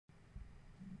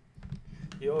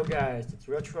Yo guys, it's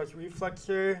Retro Reflex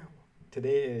here.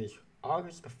 Today is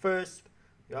August the 1st.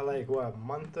 We got like what, a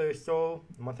month or so,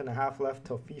 a month and a half left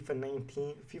till FIFA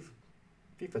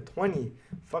 20.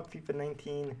 Fuck FIFA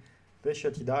 19. This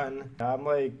shit's done. I'm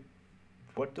like,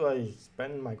 what do I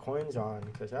spend my coins on?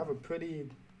 Because I have a pretty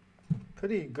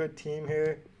good team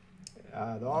here.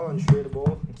 They're all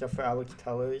untradeable except for Alex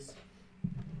Tellers.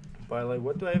 But like,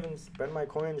 what do I even spend my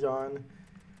coins on?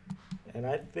 And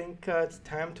I think it's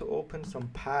time to open some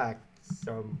packs.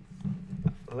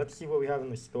 Let's see what we have in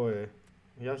the store.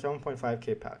 We have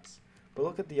 7.5k packs. But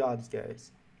look at the odds,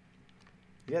 guys.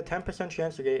 You get 10%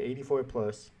 chance to get 84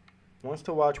 plus. Wants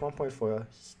to watch 1.4.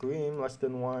 Scream less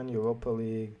than 1. Europa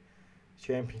League.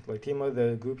 Champion, like team of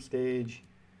the group stage.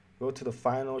 Go to the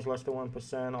finals less than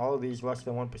 1%. All of these less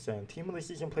than 1%. Team of the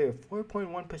season player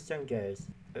 4.1%, guys.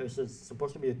 This is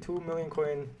supposed to be a 2 million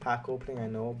coin pack opening, I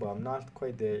know, but I'm not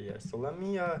quite there yet. So let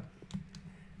me,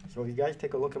 so if you guys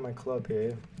take a look at my club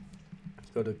here, let's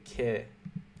go to kit,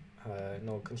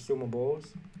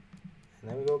 consumables,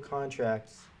 and then we go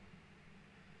contracts.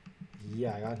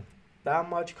 Yeah, I got that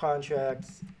much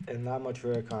contracts and that much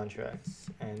rare contracts,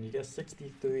 and you get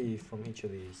 63 from each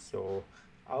of these. So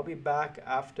I'll be back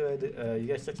after you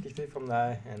get 63 from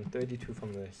that and 32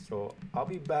 from this. So I'll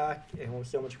be back and we'll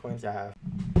see how much coins I have.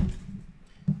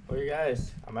 Okay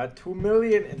guys, I'm at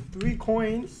 2,000,003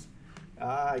 coins.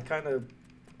 I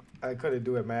couldn't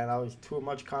do it, man. I was too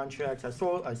much contracts. I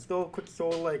still could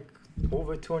sold like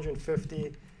over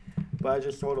 250, but I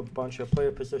just sold a bunch of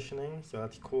player positioning, so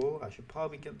that's cool. I should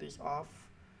probably get these off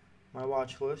my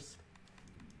watch list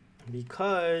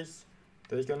because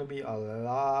there's gonna be a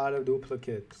lot of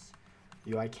duplicates.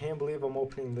 Yo, I can't believe I'm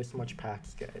opening this much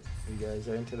packs, guys. You guys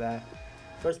are into that?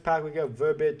 First pack, we got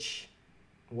Verbiage.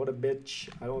 What a bitch.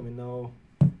 I don't even know.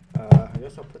 I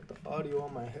guess I'll put the audio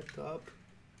on my head up.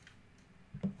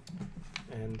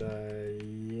 And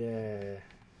yeah.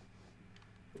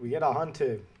 We get a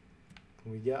hunter.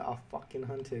 We get a fucking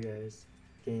hunter, guys.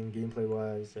 Gameplay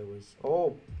wise, it was.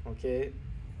 Oh, okay.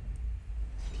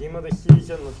 Team of the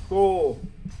season, let's go.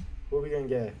 Who are we gonna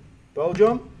get?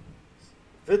 Belgium?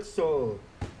 Witsel.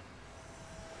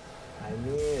 I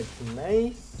mean, it's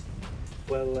nice,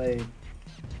 but like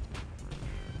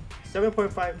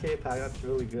 7.5k pack, that's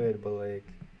really good, but like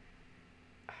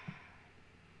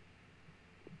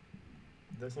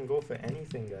it doesn't go for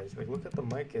anything, guys. Like, look at the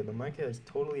market. The market has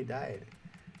totally died.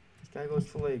 This guy goes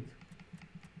for like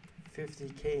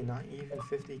 50k, not even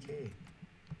 50k.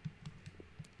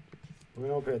 We're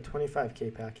gonna open a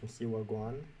 25k pack and see what goes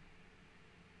on.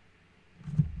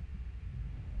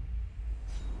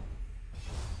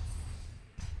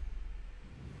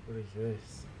 What is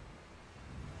this?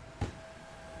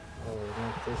 Oh,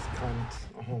 not this cunt.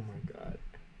 Oh my god.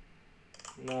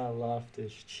 Not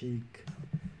Loftus Cheek.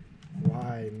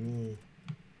 Why me?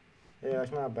 Yeah,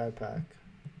 that's not a bad pack.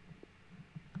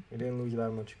 We didn't lose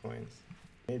that much coins.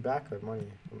 Made back our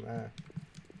money from that.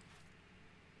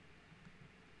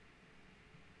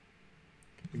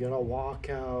 We got a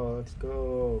walkout. Let's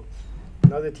go.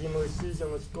 Another team of the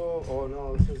season. Let's go. Oh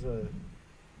no, this is a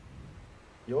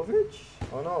Jovic?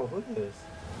 Oh no, who's this?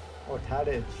 Oh,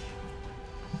 Tadic.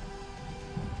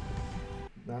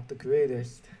 Not the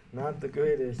greatest. Not the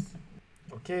greatest.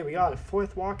 Okay, we got a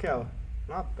fourth walkout.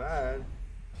 Not bad.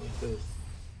 What's this?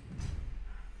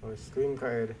 Oh, a screen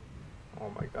card.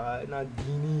 Oh my god, not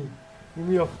Dini. Give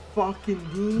me a fucking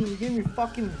Dini. You give me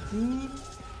fucking Dini?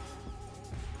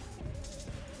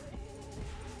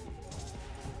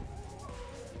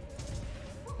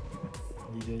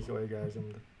 DJ, sorry guys, I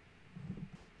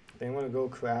think I'm gonna go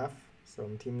craft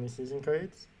some team of the season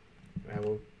cards, and I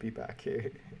will be back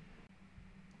here.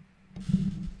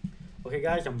 Okay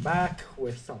guys, I'm back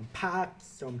with some packs,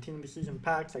 some team of the season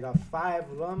packs. I got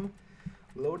 5 of them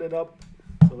loaded up,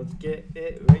 so let's get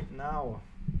it right now.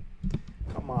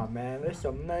 Come on, man, there's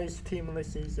some nice team of the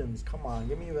seasons. Come on,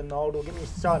 give me Ronaldo, give me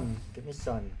Son, give me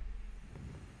Son.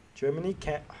 Germany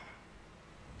can't.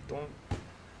 Don't.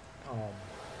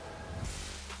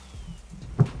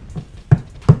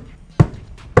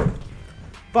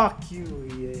 Fuck you,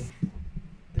 yeah.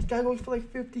 This guy goes for like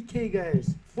 50k,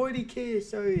 guys. 40k,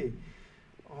 sorry.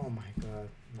 Oh my god.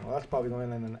 No, that's probably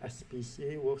going in an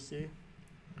SPC. We'll see.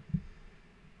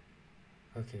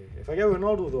 Okay, if I get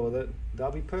Ronaldo though,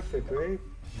 that'll be perfect, right?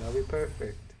 That'll be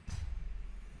perfect.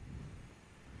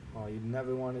 Oh, you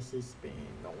never want to see Spain.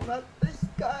 No, not this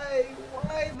guy.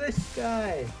 Why this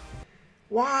guy?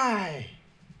 Why?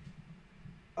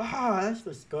 Ah, that's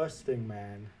disgusting,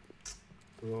 man.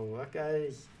 Bro, that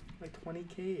guy's like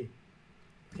 20k.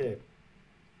 Okay.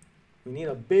 We need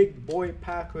a big boy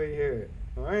pack right here.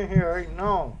 Right here, right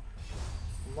now.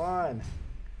 Come on.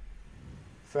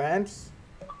 France.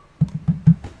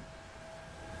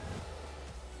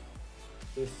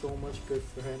 There's so much good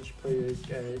French players,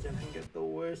 guys, and I get the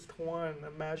worst one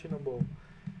imaginable.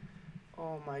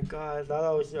 Oh my god, that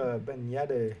was Ben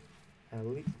Yedder. At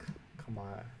least, come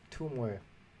on, 2 more.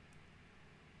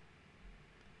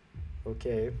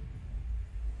 Okay.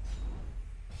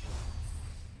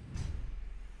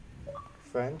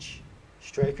 French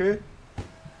striker.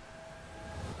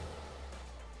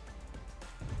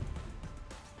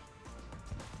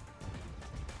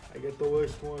 I get the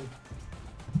worst one.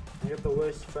 I get the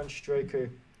worst French striker.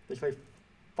 There's like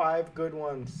 5 good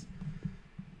ones.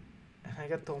 And I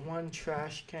got the one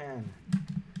trash can.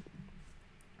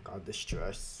 God, the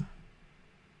stress.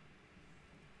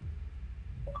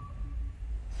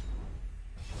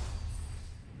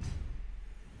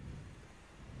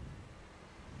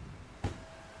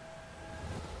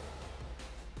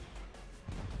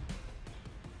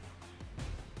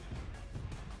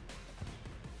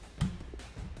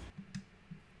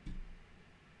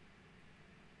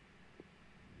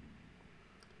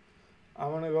 I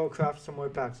want to go craft some more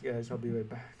packs, guys. I'll be right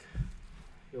back.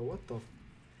 Yo, what the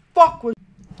fuck was...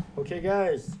 Okay,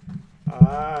 guys.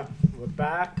 We're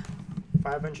back.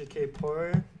 500k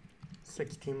per.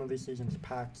 6 team of the season's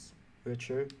packs.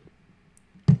 Richard.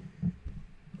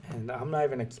 And I'm not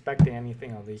even expecting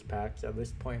anything on these packs at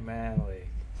this point, man. Like,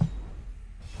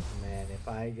 man, if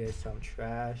I get some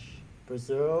trash.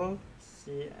 Brazil.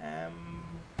 CM.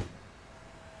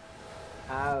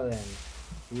 Allen.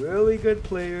 Really good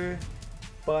player.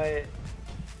 But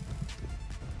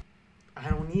I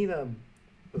don't need him.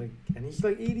 Like, and he's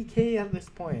like 80k at this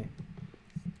point.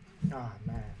 Ah,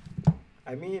 man.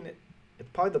 I mean, it's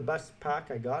probably the best pack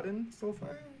I got in so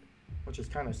far, which is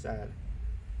kind of sad.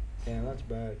 Damn, that's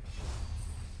bad.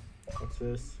 What's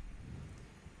this?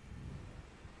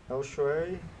 El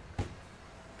Shaarawy.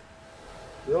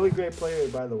 Really great player,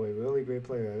 by the way. Really great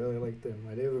player. I really liked him.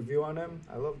 I did a review on him.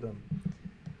 I loved him.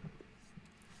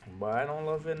 But I don't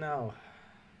love it now.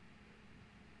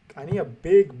 I need a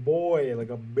big boy, like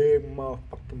a big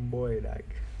motherfucking boy,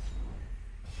 like.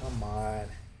 Come on.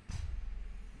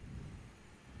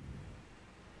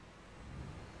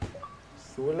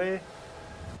 Sule?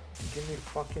 Give me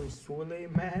fucking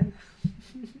Sule, man.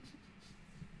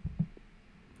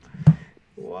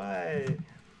 Why?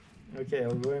 Okay,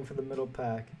 I'm going for the middle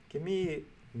pack. Give me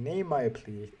Neymar,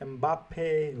 please.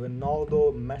 Mbappe,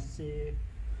 Ronaldo, Messi,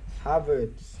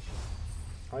 Havertz.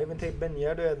 I'll even take Ben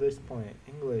Yedder at this point.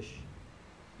 English.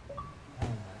 Oh my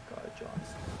god, John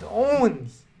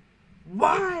Stones!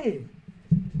 Why? I'm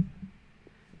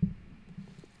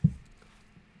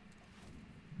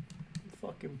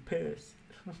fucking pissed.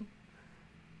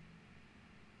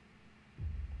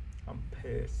 I'm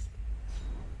pissed.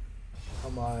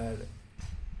 Come on.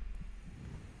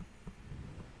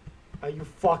 Are you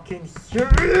fucking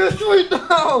serious right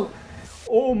now?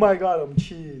 Oh my god, I'm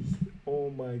cheesed. Oh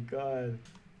my god.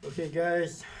 Okay,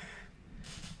 guys.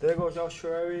 There goes El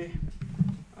Shaarawy.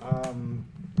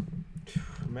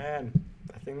 Man,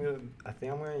 I think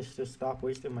I'm gonna just stop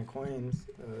wasting my coins.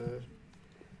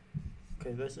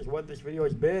 Okay, this is what this video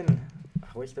has been.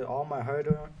 I wasted all my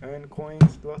hard-earned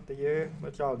coins throughout the year.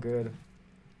 That's all good.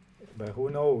 But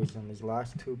who knows? In these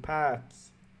last 2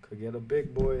 packs, could get a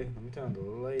big boy. Let me turn on the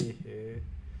light here.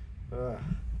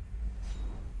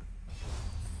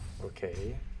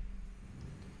 Okay.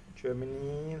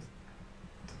 Germany.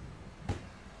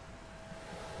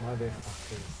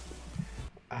 Motherfuckers.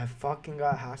 I fucking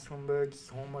got Hasselberg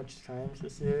so much times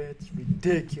this year. It's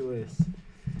ridiculous.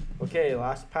 Okay,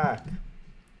 last pack.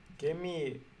 Give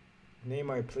me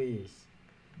Neymar, please.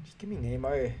 Just give me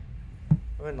Neymar.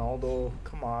 Ronaldo.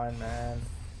 Come on, man.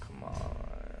 Come on.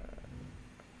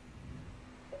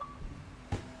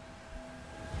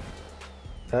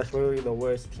 That's literally the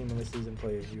worst team of the season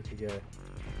players you could get.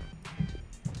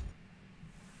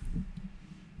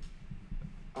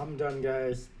 I'm done,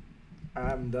 guys.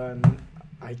 I'm done.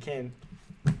 I can't.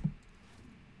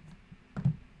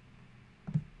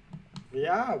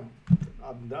 Yeah,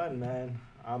 I'm done, man.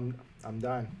 I'm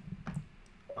done.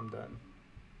 I'm done.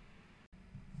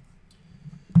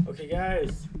 Okay,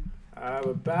 guys.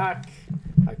 We're back.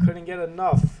 I couldn't get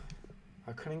enough.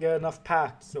 I couldn't get enough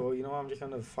packs, so you know I'm just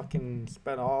gonna fucking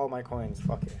spend all my coins.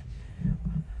 Fuck it.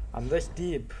 I'm this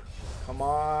deep. Come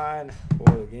on.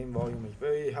 Oh, the game volume is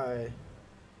very high.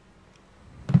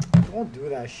 Don't do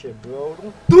that shit, bro.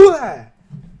 Don't do that.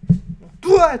 Don't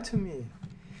do that to me.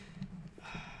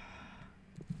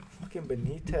 Fucking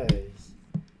Benitez.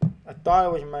 I thought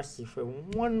it was Messi for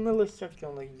 1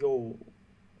 millisecond. Like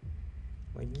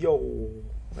yo.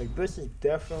 Like this is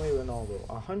definitely Ronaldo.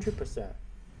 100%.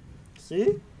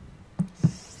 See?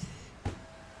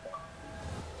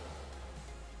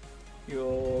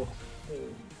 Yo,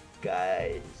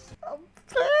 guys, I'm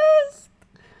pissed.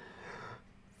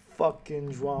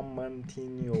 Fucking Juan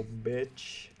Mantino,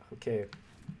 bitch. Okay.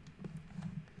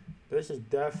 This is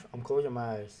deaf. I'm closing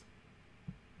my eyes.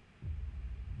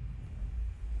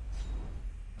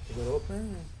 Is it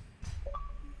open? It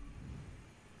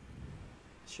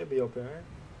should be open,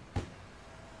 right?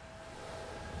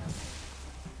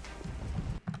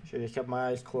 Should have kept my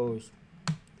eyes closed.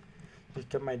 Just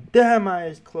kept my damn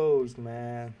eyes closed,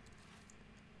 man.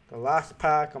 The last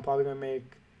pack, I'm probably gonna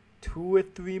make 2 or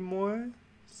 3 more.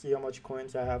 See how much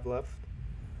coins I have left.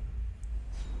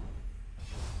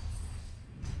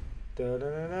 Da -da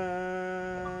 -da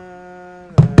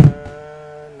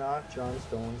 -da, not John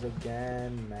Stones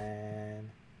again,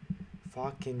 man.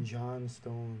 Fucking John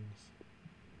Stones.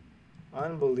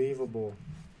 Unbelievable.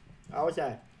 I was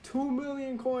at 2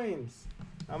 million coins.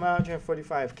 I'm at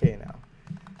 145k now.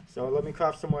 So let me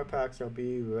craft some more packs. I'll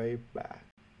be right back.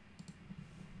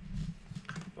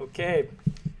 Okay.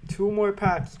 2 more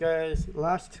packs, guys.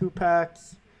 Last 2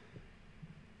 packs.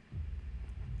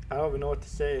 I don't even know what to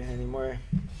say anymore.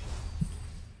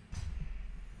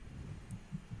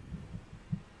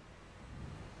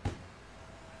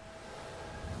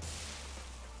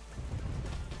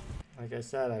 Like I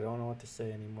said, I don't know what to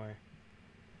say anymore.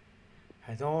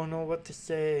 I don't know what to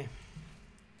say.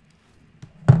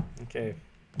 Okay.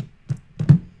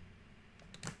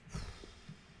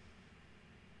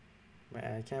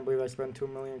 Man, I can't believe I spent 2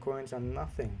 million coins on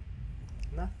nothing.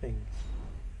 Nothing.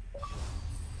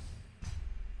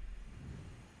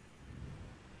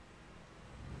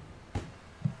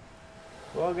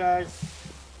 Well, guys,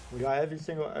 we got every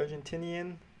single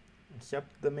Argentinian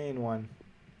except the main one.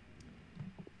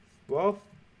 Well,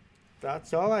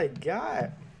 that's all I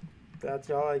got. That's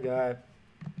all I got.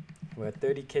 We're at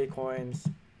 30k coins.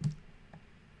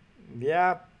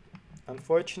 Yeah,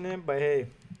 unfortunate, but hey,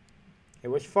 it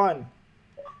was fun.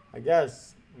 I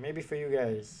guess, maybe for you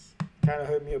guys. Kind of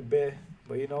hurt me a bit,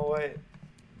 but you know what?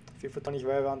 FIFA 20 is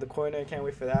right around the corner. Can't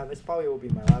wait for that. This probably will be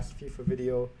my last FIFA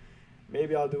video.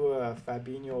 Maybe I'll do a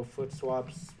Fabinho foot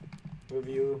swaps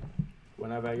review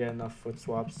whenever I get enough foot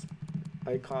swaps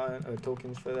icon or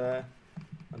tokens for that.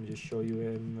 Let me just show you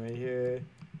him right here.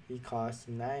 He costs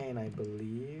 9, I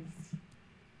believe.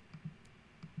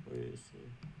 Where is he?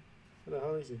 Where the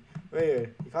hell is he? Right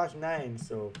here. He costs 9,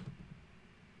 so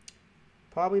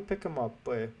probably pick him up.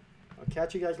 But I'll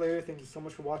catch you guys later. Thank you so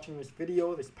much for watching this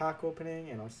video, this pack opening,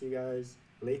 and I'll see you guys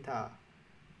later.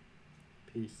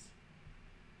 Peace.